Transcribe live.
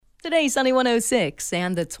Today, Sunny 106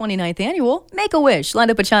 and the 29th annual Make-A-Wish Light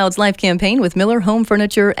Up a Child's Life campaign with Miller Home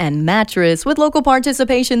Furniture and Mattress, with local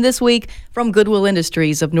participation this week from Goodwill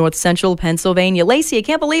Industries of North Central Pennsylvania. Lacey, I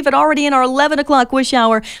can't believe it, already in our 11 o'clock wish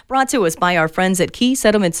hour, brought to us by our friends at Key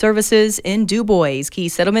Settlement Services in DuBois. Key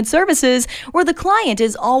Settlement Services, where the client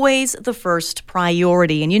is always the first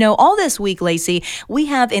priority. And you know, all this week, Lacey, we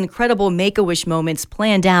have incredible Make-A-Wish moments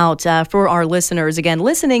planned out for our listeners. Again,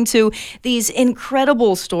 listening to these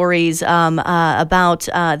incredible stories about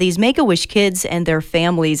these Make-A-Wish kids and their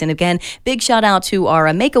families. And again, big shout out to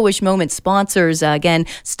our Make-A-Wish moment sponsors. Again,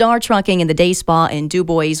 Star Trucking and the Day Spa in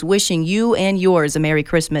DuBois, wishing you and yours a Merry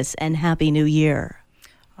Christmas and Happy New Year.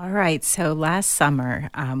 All right. So last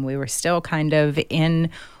summer, we were still kind of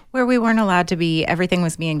in where we weren't allowed to be. Everything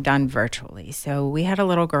was being done virtually. So we had a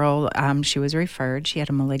little girl. She was referred. She had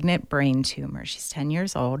a malignant brain tumor. She's 10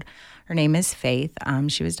 years old. Her name is Faith.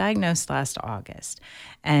 She was diagnosed last August.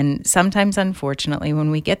 And sometimes, unfortunately,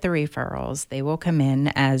 when we get the referrals, they will come in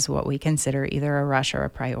as what we consider either a rush or a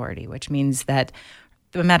priority, which means that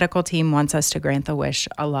the medical team wants us to grant the wish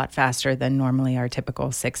a lot faster than normally our typical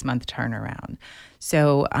 6-month turnaround.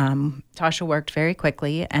 So Tasha worked very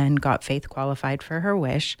quickly and got Faith qualified for her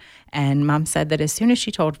wish. And Mom said that as soon as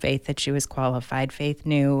she told Faith that she was qualified, Faith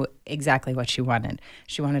knew exactly what she wanted.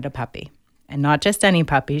 She wanted a puppy. And not just any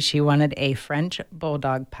puppy. She wanted a French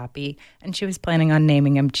bulldog puppy, and she was planning on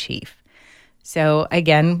naming him Chief. So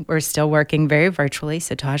again, we're still working very virtually.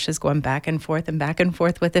 So Tasha's going back and forth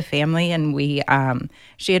with the family. And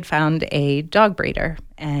she had found a dog breeder,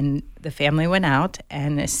 and the family went out.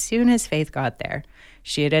 And as soon as Faith got there,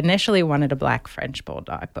 she had initially wanted a black French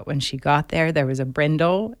bulldog. But when she got there, there was a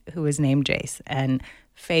brindle who was named Jace. And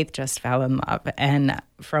Faith just fell in love. And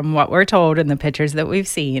from what we're told in the pictures that we've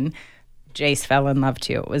seen, Jace fell in love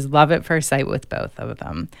too. It was love at first sight with both of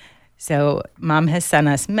them. So Mom has sent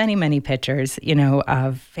us many, many pictures,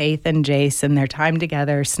 of Faith and Jace and their time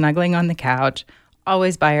together, snuggling on the couch,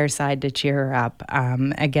 always by her side to cheer her up,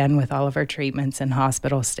 again, with all of her treatments and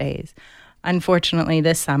hospital stays. Unfortunately,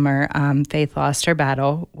 this summer, Faith lost her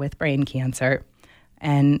battle with brain cancer.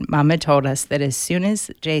 And Mom had told us that as soon as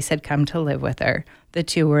Jace had come to live with her, the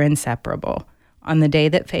two were inseparable. On the day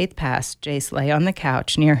that Faith passed, Jace lay on the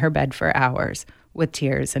couch near her bed for hours with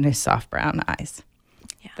tears in his soft brown eyes.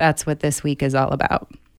 Yeah. That's what this week is all about.